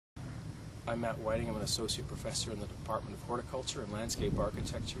I'm Matt Whiting. I'm an associate professor in the Department of Horticulture and Landscape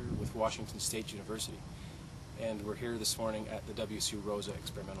Architecture with Washington State University. And we're here this morning at the WSU Rosa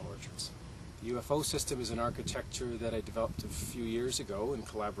Experimental Orchards. The UFO system is an architecture that I developed a few years ago in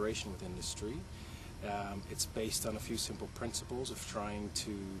collaboration with industry. It's based on a few simple principles of trying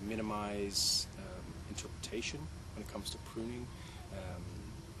to minimize interpretation when it comes to pruning,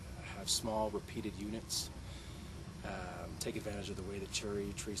 have small repeated units, take advantage of the way that cherry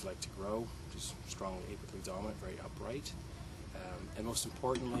trees like to grow, which is strongly apically dominant, very upright, and most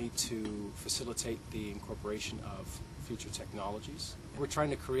importantly to facilitate the incorporation of future technologies. We're trying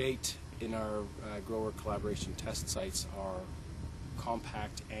to create in our grower collaboration test sites our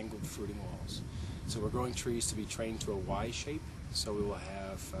compact angled fruiting walls. So we're growing trees to be trained to a Y shape, so we will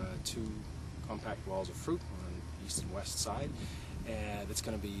have two compact walls of fruit on the east and west side, and it's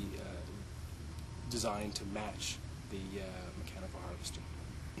going to be designed to match the mechanical harvester.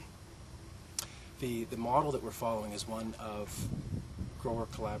 The model that we're following is one of grower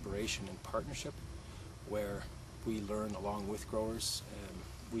collaboration and partnership, where we learn along with growers.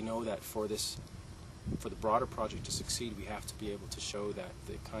 We know that for the broader project to succeed, we have to be able to show that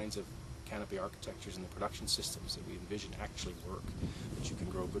the kinds of canopy architectures and the production systems that we envision actually work, that you can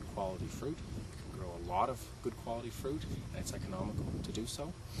grow good quality fruit, you can grow a lot of good quality fruit, and it's economical to do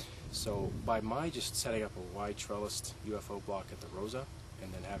so. So by my just setting up a wide trellised UFO block at the Rosa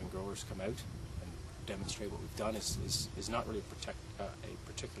and then having growers come out and demonstrate what we've done is not really a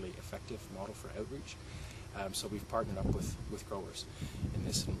particularly effective model for outreach. So we've partnered up with growers in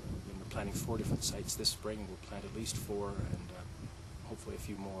this, and we're planning 4 different sites this spring. We'll plant at least 4 and hopefully a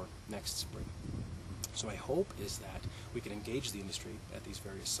few more next spring. So my hope is that we can engage the industry at these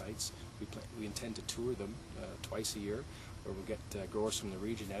various sites. We intend to tour them twice a year, where we'll get growers from the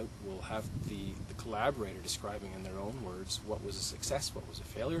region out. We'll have the collaborator describing in their own words what was a success, what was a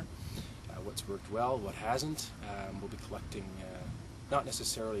failure, what's worked well, what hasn't. We'll be collecting not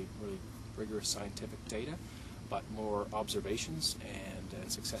necessarily really rigorous scientific data, but more observations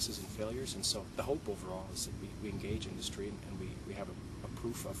and successes and failures. And so the hope overall is that we engage industry and we have a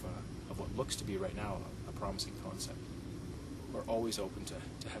proof of what looks to be right now a promising concept. We're always open to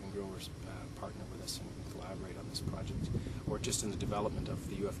having growers partner with us and collaborate on this project, or just in the development of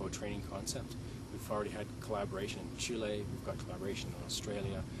the UFO training concept. We've already had collaboration in Chile, we've got collaboration in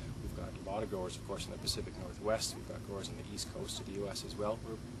Australia, we've got a lot of growers, of course, in the Pacific Northwest, we've got growers on the east coast of the U.S. as well.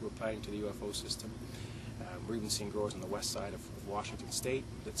 We're planning to the UFO system. We're even seeing growers on the west side of Washington State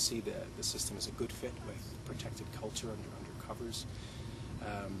that see the system as a good fit with protected culture under covers.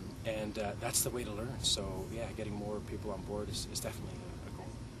 And that's the way to learn. So yeah, getting more people on board is definitely